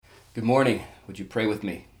Good morning. Would you pray with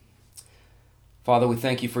me? Father, we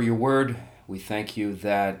thank you for your word. We thank you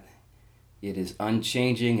that it is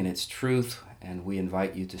unchanging in its truth, and we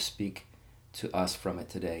invite you to speak to us from it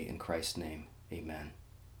today in Christ's name. Amen.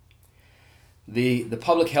 The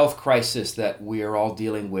public health crisis that we are all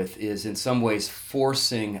dealing with is in some ways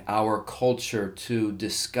forcing our culture to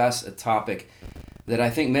discuss a topic that I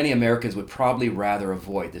think many Americans would probably rather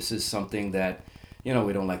avoid. This is something that, we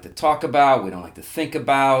don't like to talk about, we don't like to think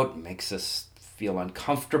about, it makes us feel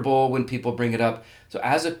uncomfortable when people bring it up. So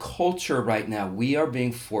as a culture right now, we are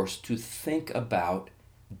being forced to think about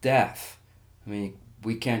death. I mean,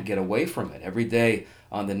 we can't get away from it. Every day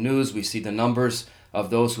on the news, we see the numbers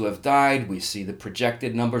of those who have died. We see the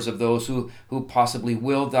projected numbers of those who possibly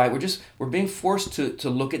will die. We're being forced to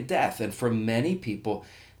look at death. And for many people,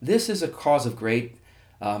 this is a cause of great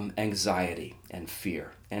anxiety and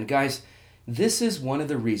fear. And guys, this is one of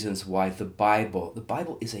the reasons why the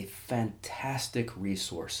Bible is a fantastic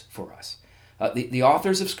resource for us. The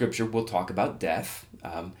authors of Scripture will talk about death,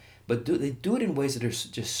 but they do it in ways that are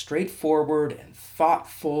just straightforward and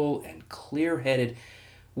thoughtful and clear-headed,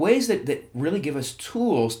 ways that really give us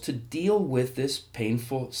tools to deal with this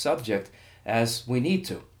painful subject as we need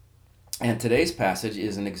to. And today's passage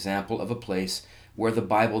is an example of a place where the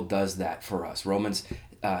Bible does that for us. Romans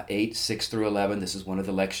 8, 6 through 11. This is one of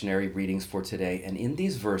the lectionary readings for today. And in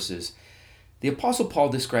these verses, the Apostle Paul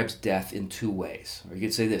describes death in two ways. Or you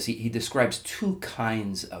could say this, he describes two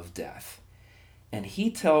kinds of death. And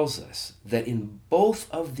he tells us that in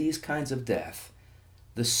both of these kinds of death,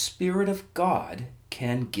 the Spirit of God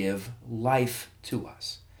can give life to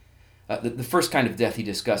us. The first kind of death he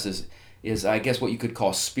discusses is, I guess, what you could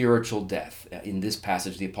call spiritual death. In this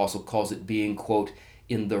passage, the apostle calls it being, quote,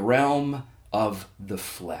 in the realm of the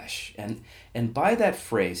flesh. And by that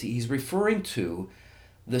phrase, he's referring to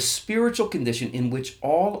the spiritual condition in which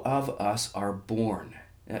all of us are born.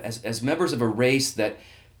 As members of a race that,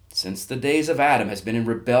 since the days of Adam, has been in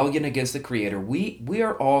rebellion against the Creator, we're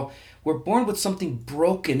born with something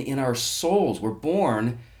broken in our souls. We're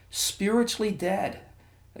born spiritually dead.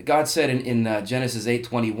 God said in Genesis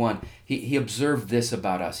 8:21, he observed this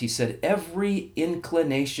about us. He said, every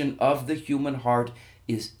inclination of the human heart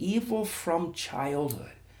is evil from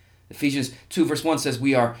childhood. Ephesians 2 verse 1 says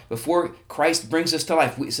before Christ brings us to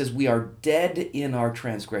life, it says we are dead in our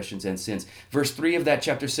transgressions and sins. Verse 3 of that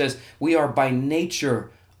chapter says we are by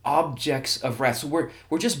nature objects of wrath. So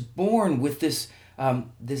we're just born with this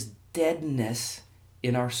deadness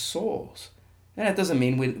in our souls. And that doesn't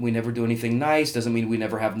mean we never do anything nice, doesn't mean we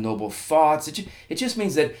never have noble thoughts. It just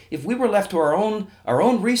means that if we were left to our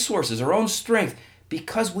own resources, our own strength,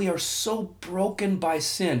 because we are so broken by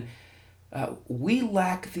sin, we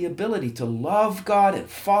lack the ability to love God and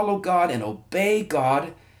follow God and obey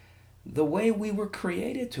God the way we were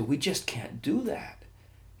created to. We just can't do that.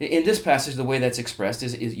 In this passage, the way that's expressed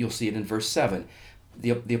is you'll see it in verse 7.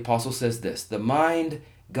 The apostle says this, the mind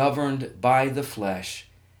governed by the flesh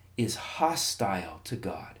is hostile to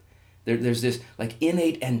God. There's this like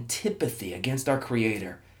innate antipathy against our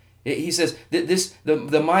Creator. He says that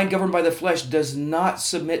the mind governed by the flesh does not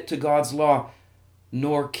submit to God's law,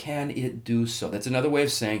 nor can it do so. That's another way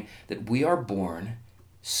of saying that we are born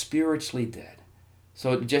spiritually dead.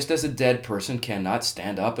 So just as a dead person cannot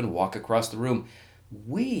stand up and walk across the room,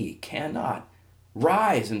 we cannot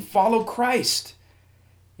rise and follow Christ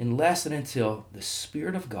unless and until the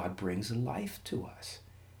Spirit of God brings life to us.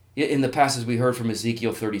 In the passage we heard from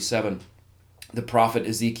Ezekiel 37, the prophet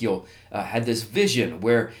Ezekiel had this vision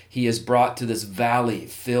where he is brought to this valley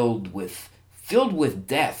filled with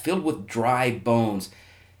death, filled with dry bones.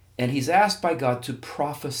 And he's asked by God to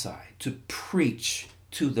prophesy, to preach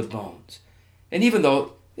to the bones. And even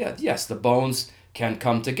though, yes, the bones can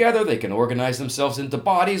come together, they can organize themselves into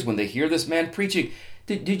bodies when they hear this man preaching,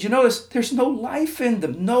 did you notice there's no life in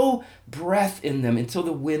them, no breath in them until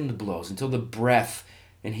the wind blows, until the breath,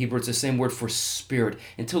 in Hebrew it's the same word for spirit,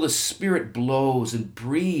 until the Spirit blows and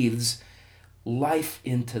breathes life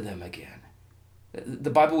into them again.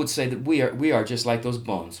 The Bible would say that we are just like those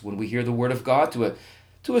bones. When we hear the word of God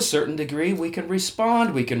to a certain degree, we can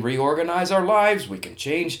respond, we can reorganize our lives, we can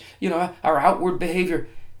change, our outward behavior,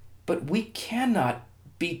 but we cannot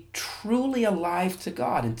be truly alive to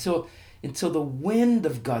God until the wind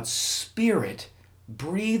of God's Spirit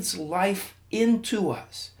breathes life into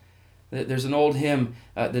us. There's an old hymn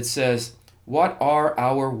that says, what are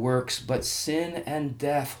our works but sin and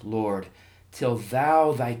death, Lord, till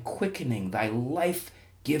thou thy quickening, thy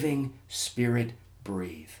life-giving Spirit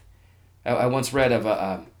breathe. I once read of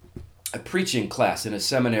a preaching class in a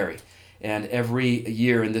seminary, and every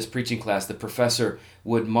year in this preaching class, the professor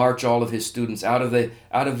would march all of his students out of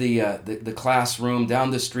the classroom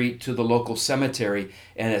down the street to the local cemetery,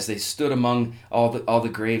 and as they stood among all the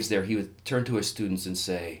graves there, he would turn to his students and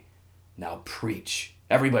say, "Now preach.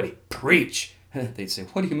 Everybody, preach." They'd say,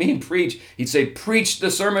 "What do you mean, preach?" He'd say, "Preach the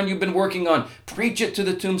sermon you've been working on. Preach it to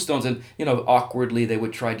the tombstones." And awkwardly they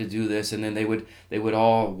would try to do this, and then they would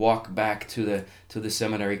all walk back to the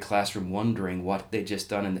seminary classroom wondering what they'd just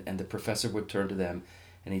done, and the professor would turn to them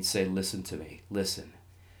and he'd say, "Listen to me. Listen.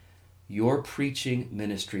 Your preaching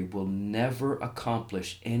ministry will never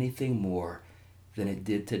accomplish anything more than it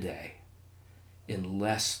did today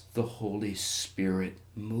unless the Holy Spirit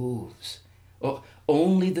moves." Oh,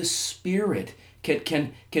 only the Spirit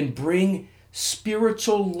can bring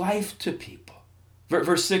spiritual life to people.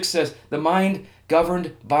 Verse 6 says, the mind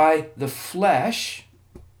governed by the flesh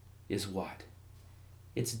is what?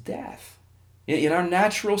 It's death. In our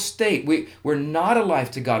natural state, we're not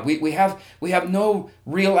alive to God. We have no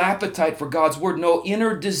real appetite for God's word, no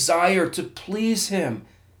inner desire to please Him.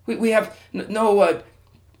 We have no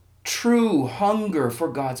true hunger for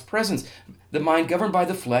God's presence. The mind governed by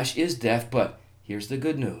the flesh is death, but here's the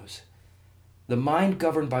good news. The mind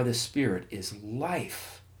governed by the Spirit is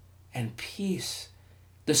life and peace.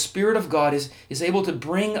 The Spirit of God is able to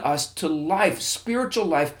bring us to life, spiritual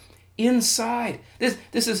life inside.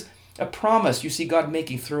 This is a promise you see God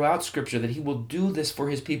making throughout Scripture that He will do this for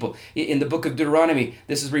His people. In the book of Deuteronomy,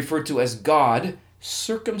 this is referred to as God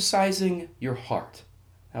circumcising your heart.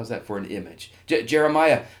 How's that for an image?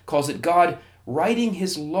 Jeremiah calls it God writing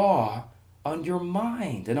His law on your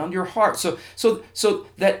mind and on your heart. So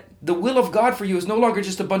that the will of God for you is no longer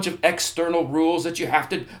just a bunch of external rules that you have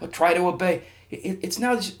to try to obey. It's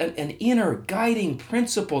now an inner guiding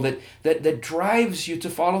principle that drives you to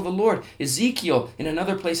follow the Lord. Ezekiel, in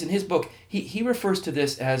another place in his book, he refers to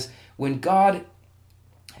this as when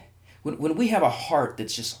we have a heart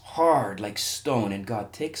that's just hard like stone, and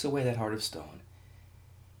God takes away that heart of stone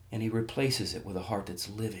and He replaces it with a heart that's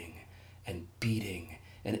living and beating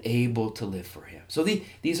and able to live for Him. So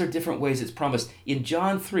these are different ways it's promised. In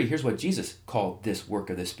John 3, here's what Jesus called this work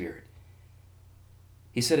of the Spirit.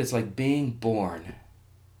 He said it's like being born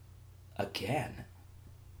again.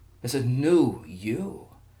 It's a new you.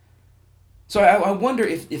 So I wonder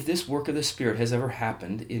if this work of the Spirit has ever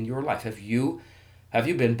happened in your life. Have you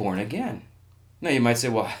been born again? Now you might say,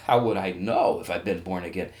 well, how would I know if I've been born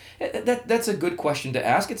again? That's a good question to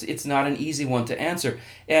ask. It's not an easy one to answer.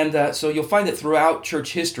 And so you'll find that throughout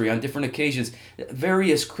church history, on different occasions,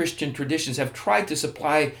 various Christian traditions have tried to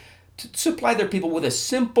supply their people with a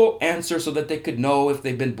simple answer so that they could know if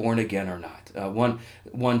they've been born again or not.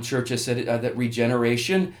 One church has said that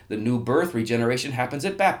regeneration, the new birth, regeneration happens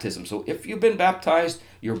at baptism. So if you've been baptized,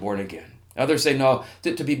 you're born again. Others say, no,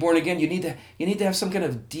 to be born again, you need to have some kind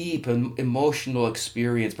of deep and emotional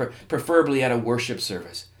experience, preferably at a worship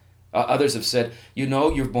service. Others have said,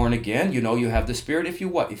 you're born again, you have the Spirit if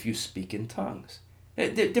you speak in tongues. There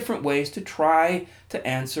are different ways to try to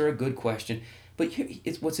answer a good question. But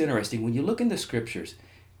it's what's interesting, when you look in the Scriptures,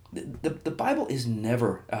 the Bible is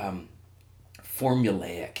never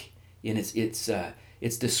formulaic in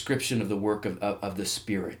its description of the work of the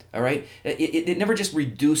Spirit. All right, it never just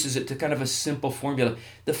reduces it to kind of a simple formula.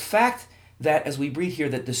 The fact that, as we read here,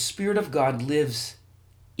 that the Spirit of God lives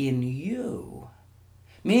in you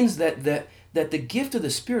means that the gift of the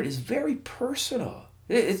Spirit is very personal.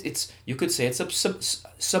 It's you could say it's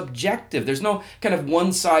subjective. There's no kind of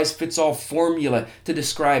one-size-fits-all formula to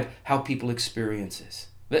describe how people experience this.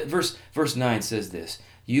 Verse 9 says this: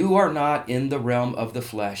 "You are not in the realm of the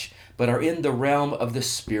flesh, but are in the realm of the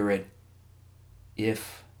Spirit.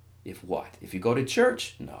 If what? If you go to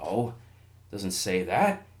church? No, doesn't say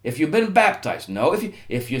that. If you've been baptized? No.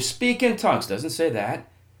 If you speak in tongues? Doesn't say that.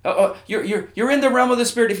 You're in the realm of the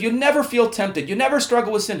Spirit. If you never feel tempted, you never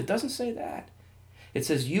struggle with sin. It doesn't say that. It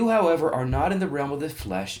says, you, however, are not in the realm of the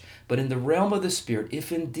flesh, but in the realm of the Spirit, if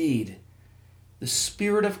indeed the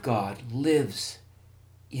Spirit of God lives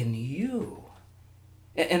in you."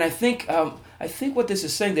 And I think what this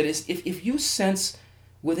is saying, that is, if you sense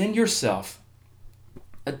within yourself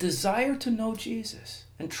a desire to know Jesus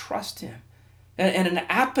and trust Him, and an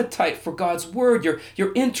appetite for God's Word,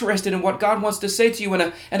 you're interested in what God wants to say to you,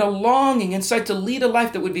 and a longing inside to lead a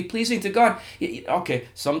life that would be pleasing to God. Okay,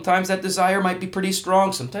 sometimes that desire might be pretty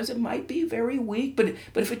strong, sometimes it might be very weak, but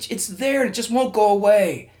if it's there, it just won't go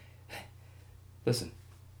away. Listen,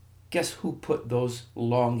 guess who put those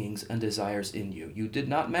longings and desires in you? You did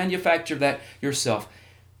not manufacture that yourself.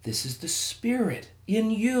 This is the Spirit in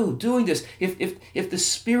you doing this. If the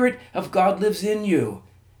Spirit of God lives in you,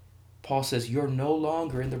 Paul says, you're no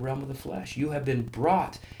longer in the realm of the flesh. You have been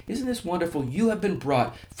brought. Isn't this wonderful? You have been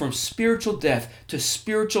brought from spiritual death to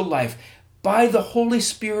spiritual life by the Holy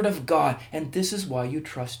Spirit of God. And this is why you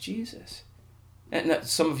trust Jesus. And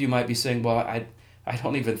some of you might be saying, well, I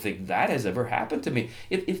don't even think that has ever happened to me.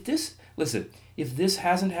 If this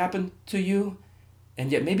hasn't happened to you,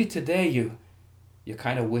 and yet maybe today you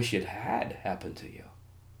kind of wish it had happened to you.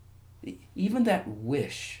 Even that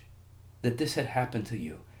wish that this had happened to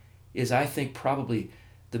you is, I think, probably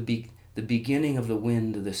the beginning of the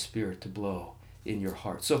wind of the Spirit to blow in your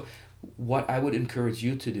heart. So what I would encourage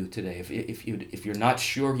you to do today, if you're not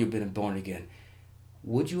sure you've been born again,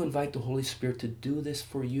 would you invite the Holy Spirit to do this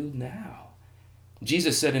for you now?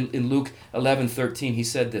 Jesus said in Luke 11:13, he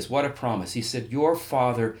said this, what a promise. He said, your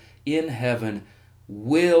Father in heaven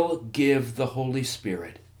will give the Holy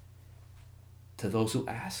Spirit to those who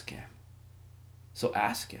ask him. So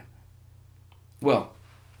ask him. Well,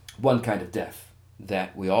 one kind of death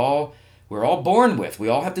that we're all born with, we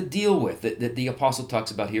all have to deal with, that the apostle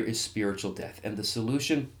talks about here is spiritual death. And the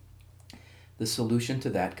solution to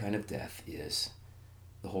that kind of death is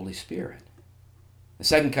the Holy Spirit. The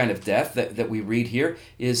second kind of death that we read here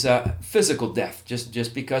is physical death.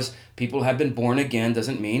 Just because people have been born again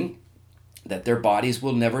doesn't mean that their bodies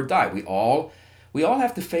will never die. We all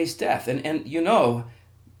have to face death. And you know,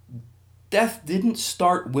 death didn't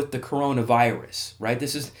start with the coronavirus, right?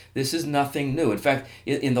 This is nothing new. In fact,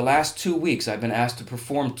 in the last 2 weeks, I've been asked to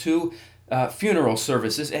perform 2 funeral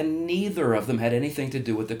services, and neither of them had anything to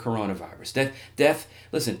do with the coronavirus.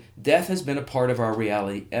 Death has been a part of our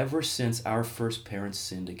reality ever since our first parents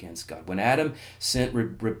sinned against God. When Adam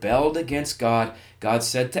rebelled against God, God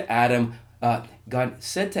said to Adam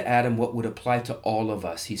what would apply to all of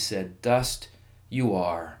us. He said, dust you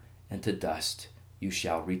are, and to dust you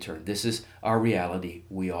shall return. This is our reality.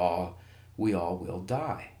 We all will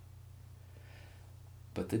die.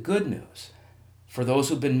 But the good news, for those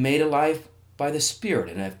who've been made alive by the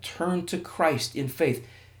Spirit and have turned to Christ in faith,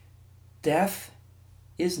 death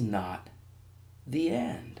is not the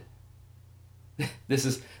end.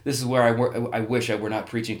 This is where I wish I were not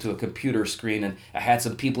preaching to a computer screen and I had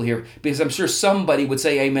some people here, because I'm sure somebody would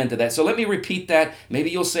say amen to that. So let me repeat that. Maybe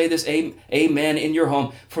you'll say this amen in your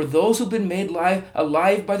home. For those who've been made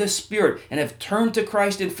alive by the Spirit and have turned to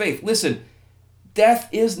Christ in faith, listen, death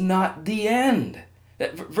is not the end.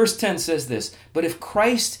 Verse 10 says this, but if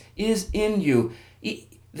Christ is in you,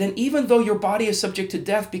 then even though your body is subject to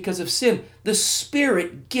death because of sin, the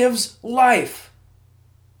Spirit gives life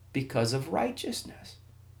because of righteousness.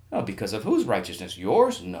 Oh, because of whose righteousness?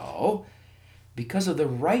 Yours? No. Because of the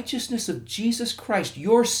righteousness of Jesus Christ,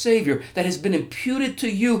 your Savior, that has been imputed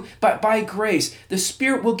to you by grace. The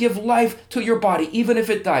Spirit will give life to your body, even if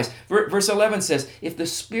it dies. Verse 11 says, if the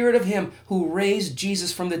Spirit of Him who raised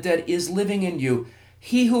Jesus from the dead is living in you,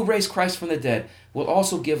 He who raised Christ from the dead will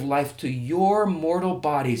also give life to your mortal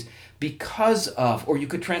bodies because of, or you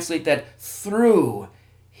could translate that, through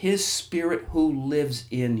His Spirit who lives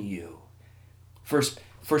in you. First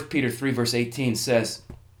Peter 3 verse 18 says,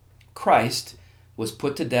 Christ was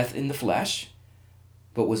put to death in the flesh,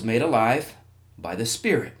 but was made alive by the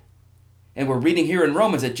Spirit. And we're reading here in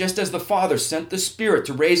Romans that just as the Father sent the Spirit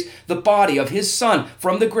to raise the body of His Son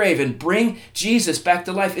from the grave and bring Jesus back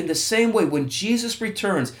to life, in the same way, when Jesus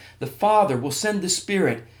returns, the Father will send the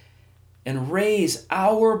Spirit and raise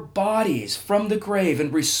our bodies from the grave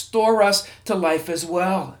and restore us to life as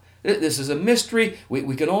well. This is a mystery.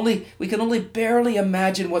 We can only barely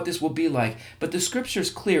imagine what this will be like. But the Scripture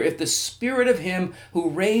is clear. If the Spirit of Him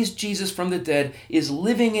who raised Jesus from the dead is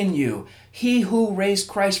living in you, He who raised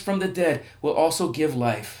Christ from the dead will also give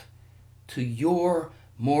life to your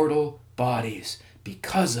mortal bodies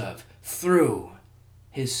because of, through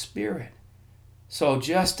His Spirit. So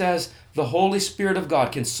just as the Holy Spirit of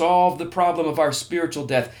God can solve the problem of our spiritual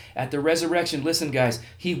death at the resurrection, listen guys,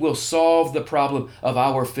 He will solve the problem of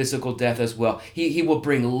our physical death as well. He will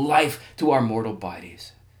bring life to our mortal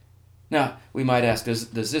bodies. Now, we might ask, does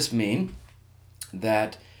this mean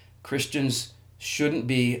that Christians shouldn't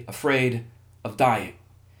be afraid of dying?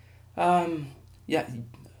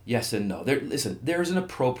 Yes and no. There's an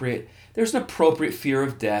appropriate fear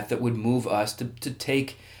of death that would move us to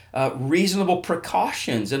take reasonable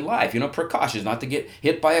precautions in life. Precautions, not to get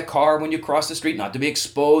hit by a car when you cross the street, not to be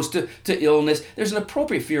exposed to illness. There's an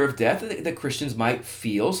appropriate fear of death that Christians might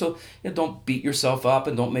feel. So don't beat yourself up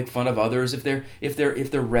and don't make fun of others if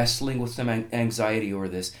they're wrestling with some anxiety over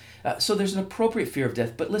this. So there's an appropriate fear of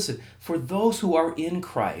death. But listen, for those who are in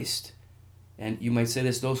Christ, and you might say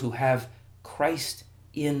this, those who have Christ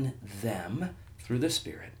in them through the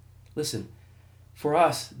Spirit, listen, for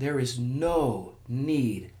us there is no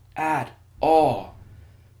need at all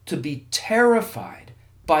to be terrified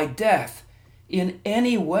by death in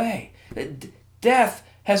any way. Death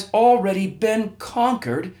has already been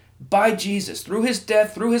conquered by Jesus through his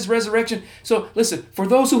death, through his resurrection. So listen, for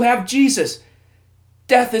those who have Jesus,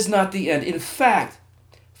 death is not the end. In fact,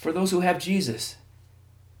 for those who have Jesus,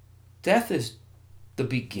 death is the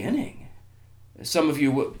beginning. Some of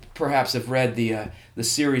you perhaps have read the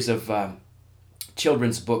series of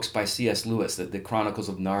children's books by C.S. Lewis, the Chronicles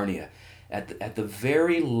of Narnia. At the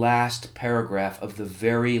very last paragraph of the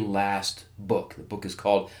very last book, the book is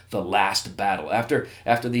called The Last Battle.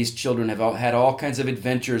 After these children have had all kinds of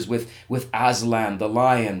adventures with Aslan, the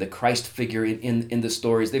lion, the Christ figure in the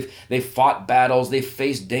stories. They've fought battles, they've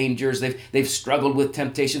faced dangers, they've struggled with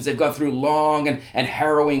temptations, they've gone through long and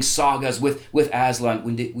harrowing sagas with Aslan.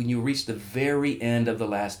 When you reach the very end of the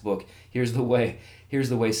last book, here's the way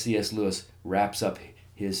C.S. Lewis wraps up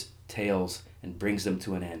his tales and brings them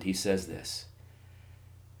to an end. He says this,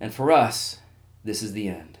 "And for us, this is the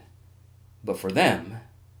end. But for them,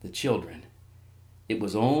 the children, it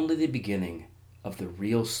was only the beginning of the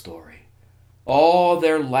real story. All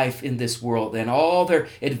their life in this world and all their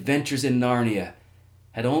adventures in Narnia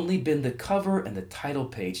had only been the cover and the title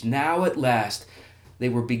page. Now at last, they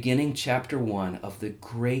were beginning chapter 1 of the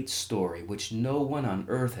great story which no one on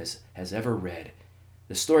earth has ever read,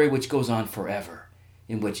 the story which goes on forever,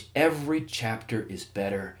 in which every chapter is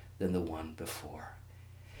better than the one before."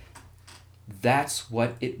 That's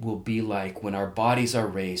what it will be like when our bodies are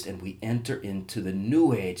raised and we enter into the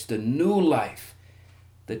new age, the new life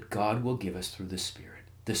that God will give us through the Spirit.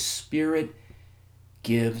 The Spirit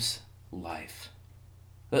gives life.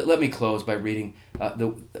 Let me close by reading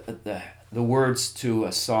the words to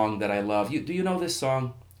a song that I love. Do you know this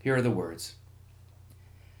song? Here are the words.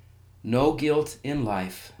 "No guilt in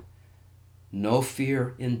life, no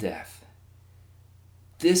fear in death.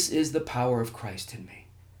 This is the power of Christ in me.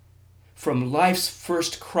 From life's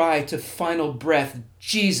first cry to final breath,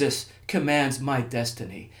 Jesus commands my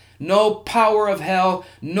destiny. No power of hell,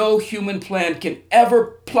 no human plan can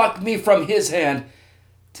ever pluck me from his hand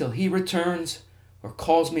till he returns or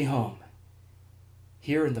calls me home.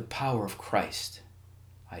 Here in the power of Christ,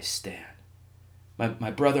 I stand."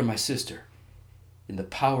 My brother, my sister, in the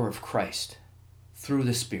power of Christ, through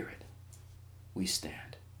the Spirit, we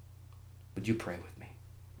stand. Would you pray with me?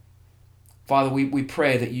 Father, we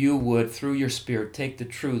pray that you would, through your Spirit, take the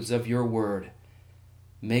truths of your word,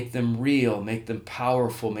 make them real, make them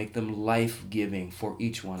powerful, make them life-giving for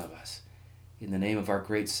each one of us. In the name of our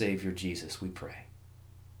great Savior, Jesus, we pray.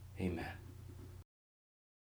 Amen.